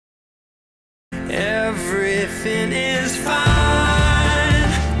everything is fine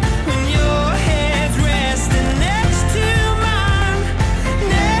when your head's resting next to mine,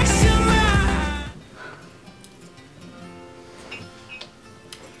 next to mine.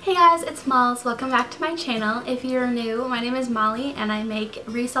 Hey guys, it's Molls. Welcome back to my channel. If you're new, my name is Molly and I make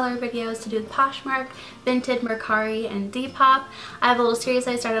reseller videos to do with Poshmark, Vinted, Mercari, and Depop. I have a little series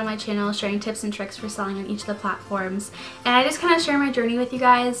I started on my channel sharing tips and tricks for selling on each of the platforms. And I just kind of share my journey with you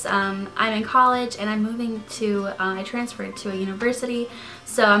guys. I'm in college and I'm moving to, I transferred to a university.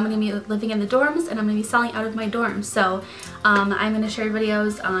 So I'm going to be living in the dorms and I'm going to be selling out of my dorm. So I'm going to share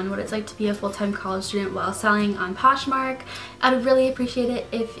videos on what it's like to be a full-time college student while selling on Poshmark. I'd really appreciate it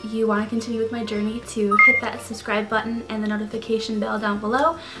if you want to continue with my journey to hit that subscribe button and the notification bell down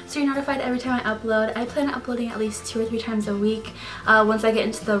below so you're notified every time I upload. I plan on uploading at least 2 or 3 times a week once I get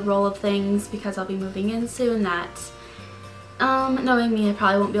into the roll of things, because I'll be moving in soon. Knowing me, I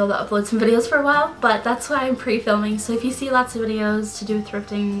probably won't be able to upload some videos for a while, but that's why I'm pre-filming. So if you see lots of videos to do with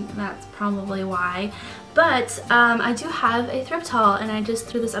thrifting, that's probably why. But I do have a thrift haul and I just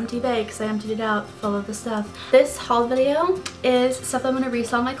threw this empty bag because I emptied it out full of the stuff. This haul video is stuff I'm going to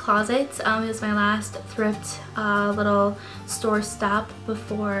resell in my closet. It was my last thrift little store stop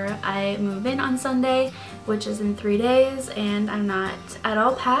before I move in on Sunday, which is in 3 days, and I'm not at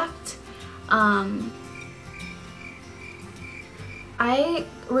all packed. I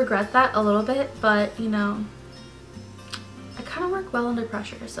regret that a little bit, but you know, I kind of work well under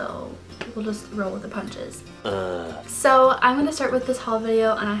pressure, so we'll just roll with the punches. So I'm going to start with this haul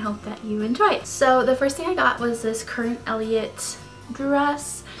video and I hope that you enjoy it. So the first thing I got was this Corinne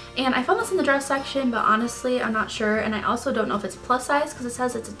dress, and I found this in the dress section, but honestly I'm not sure, and I also don't know if it's plus size because it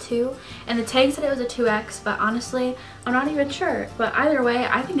says it's a 2 and the tag said it was a 2X, but honestly I'm not even sure. But either way,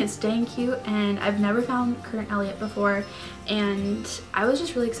 I think it's dang cute and I've never found Corinne before, and I was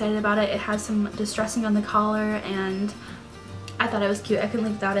just really excited about it. It has some distressing on the collar and I thought it was cute. I couldn't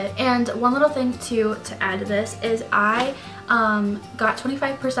live without it. And one little thing to add to this is I got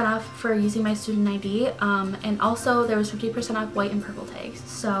 25% off for using my student ID, and also there was 50% off white and purple tags.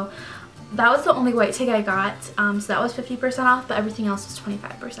 So that was the only white tag I got, so that was 50% off, but everything else was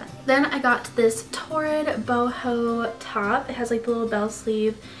 25%. Then I got this Torrid boho top. It has like the little bell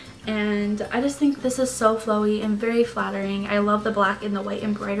sleeve, and I just think this is so flowy and very flattering. I love the black and the white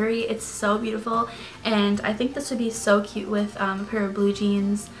embroidery. It's so beautiful, and I think this would be so cute with a pair of blue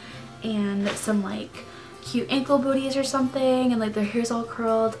jeans and some like cute ankle booties or something, and like their hair's all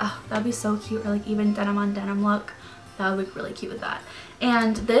curled. Oh, that'd be so cute. Or like even denim on denim look. That would look really cute with that.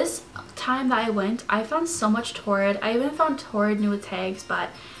 And this time that I went, I found so much Torrid. I even found Torrid new with tags, but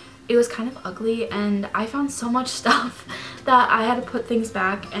it was kind of ugly, and I found so much stuff that I had to put things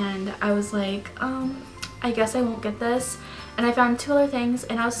back, and I was like, I guess I won't get this. And I found 2 other things,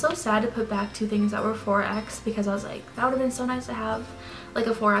 and I was so sad to put back 2 things that were 4X because I was like, that would have been so nice to have like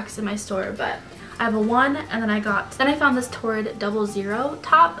a 4X in my store, but I have a 1, and then I found this Torrid 00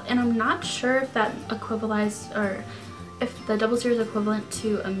 top, and I'm not sure if that equivalized, or if the 00 is equivalent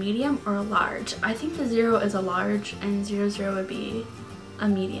to a medium or a large. I think the 0 is a large and 00 would be a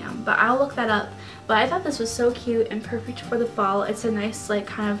medium, but I'll look that up. But I thought this was so cute and perfect for the fall. It's a nice like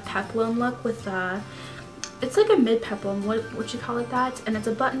kind of peplum look with it's like a mid peplum, what you call it that, and it's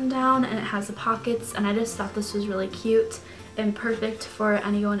a button down and it has the pockets, and I just thought this was really cute and perfect for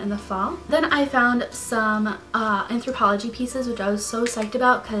anyone in the fall. Then I found some Anthropologie pieces, which I was so psyched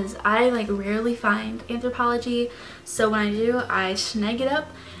about because I like rarely find Anthropologie, so when I do I snag it up.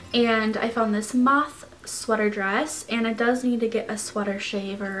 And I found this moth sweater dress, and it does need to get a sweater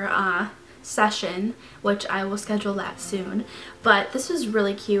shaver session, which I will schedule that soon. But this was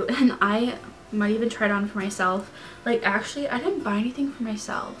really cute, and I might even try it on for myself. Like, actually I didn't buy anything for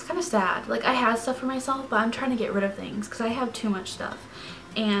myself. It's kind of sad. Like, I had stuff for myself, but I'm trying to get rid of things because I have too much stuff,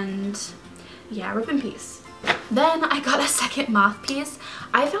 and yeah, rip in peace. Then I got a second moth piece.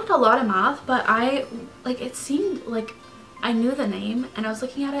 I found a lot of moth, but it seemed like I knew the name, and I was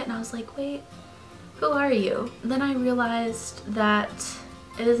looking at it and I was like, wait, who are you? Then I realized that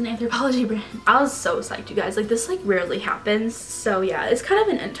it is an Anthropologie brand. I was so psyched, you guys. Like, this like rarely happens. So yeah, it's kind of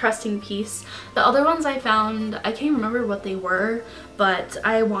an interesting piece. The other ones I found, I can't remember what they were, but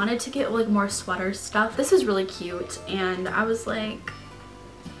I wanted to get like more sweater stuff. This is really cute, and I was like,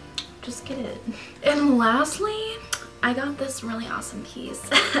 just get it. And lastly, I got this really awesome piece.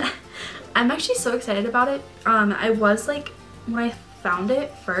 I'm actually so excited about it. I was like, when I found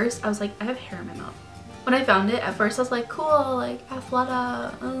it first, I was like, I have hair in my mouth. When I found it, at first I was like, cool, like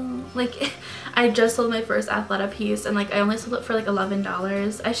Athleta. Like, I just sold my first Athleta piece, and like I only sold it for like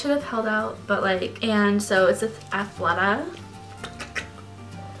 $11. I should have held out, but like, and so it's a Athleta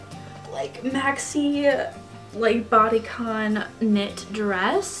like maxi like bodycon knit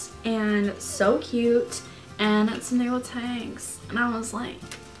dress, and so cute, and it's nail tanks, and I was like,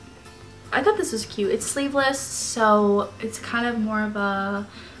 I thought this was cute. It's sleeveless, so it's kind of more of a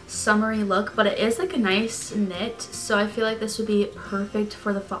summery look, but it is like a nice knit, so I feel like this would be perfect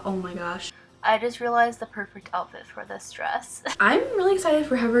for the fall. Oh my gosh, I just realized the perfect outfit for this dress. I'm really excited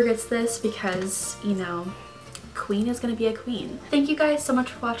for whoever gets this because, you know, queen is gonna be a queen. Thank you guys so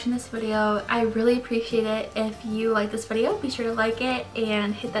much for watching this video. I really appreciate it. If you like this video, be sure to like it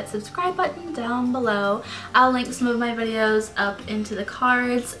and hit that subscribe button down below. I'll link some of my videos up into the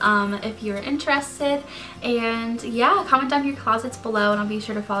cards if you're interested. And yeah, comment down your closets below and I'll be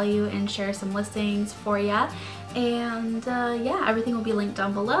sure to follow you and share some listings for you. And yeah, everything will be linked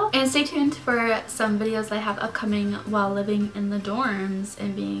down below. And stay tuned for some videos that I have upcoming while living in the dorms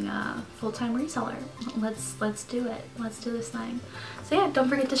and being a full-time reseller. Let's do it. Let's do this thing. So yeah, don't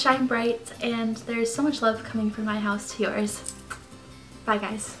forget to shine bright, and there's so much love coming from my house to yours. Bye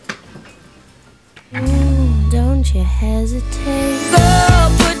guys. Don't you hesitate.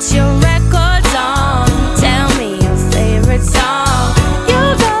 Go put your record